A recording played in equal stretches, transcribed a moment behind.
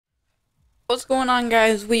What's going on,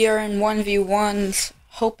 guys? We are in 1v1s,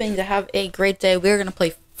 hoping to have a great day. We're going to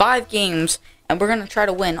play 5 games, and we're going to try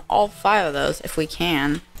to win all 5 of those if we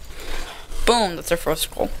can. Boom, that's our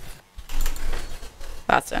first goal.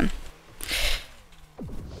 That's in.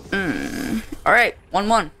 Alright,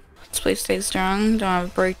 1-1. Let's play Stay Strong. Don't have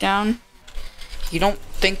a breakdown. You don't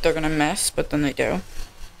think they're going to miss, but then they do.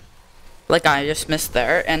 Like, I just missed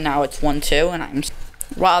there, and now it's 1-2, and I'm...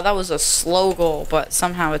 Wow, that was a slow goal, but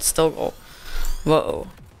somehow it's still goal. Whoa.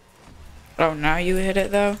 Oh, now you hit it,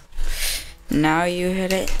 though? Now you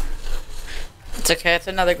hit it. It's okay, it's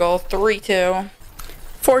another goal. 3-2.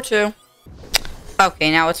 4-2. Okay,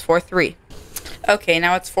 now it's 4-3. Okay,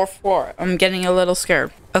 now it's 4-4. I'm getting a little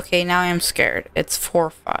scared. Okay, now I am scared. It's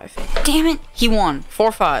 4-5. Damn it! He won.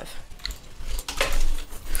 4-5.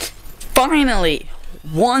 Finally!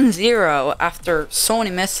 1-0 after so many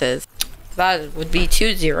misses. That would be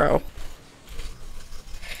 2-0.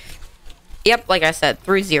 Yep, like I said,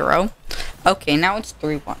 3-0. Okay, now it's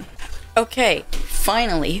 3-1. Okay,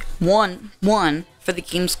 finally, 1-1 for the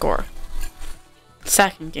game score.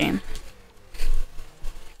 Second game.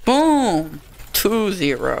 Boom!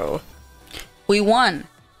 2-0. We won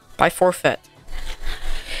by forfeit.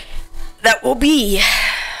 That will be...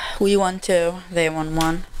 We won 2, they won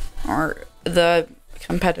 1. Or the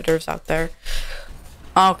competitors out there.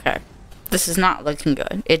 Okay. This is not looking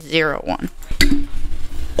good. It's 0-1.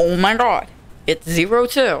 Oh my god. It's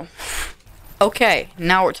 0-2. Okay,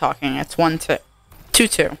 now we're talking. It's 1-2.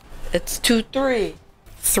 2-2. It's 2-3.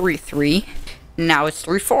 3-3. Now it's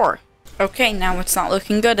 3-4. Okay, now it's not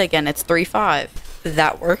looking good again. It's 3-5.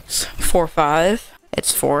 That works. 4-5.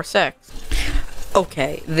 It's 4-6.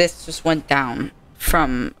 Okay, this just went down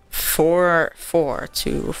from 4-4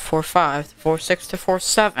 to 4-5, 4-6 to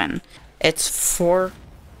 4-7. It's 4-8.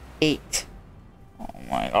 Oh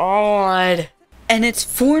my god. And it's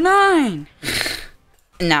 4-9.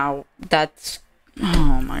 Now, that's...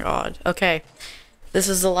 Oh my god. Okay. This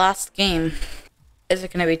is the last game. Is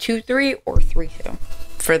it going to be 2-3 or 3-2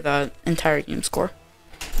 for the entire game score?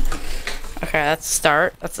 Okay, that's the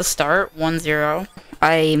start. That's the start. 1-0.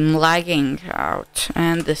 I'm lagging out.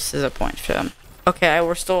 And this is a point for them. Okay,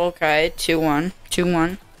 we're still okay. 2-1.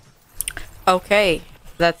 2-1. Okay,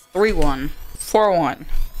 that's 3-1. 4-1.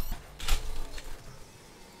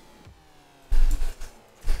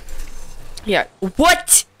 Yeah.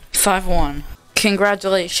 What? 5-1.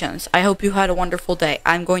 Congratulations. I hope you had a wonderful day.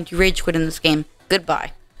 I'm going to rage quit in this game.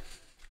 Goodbye.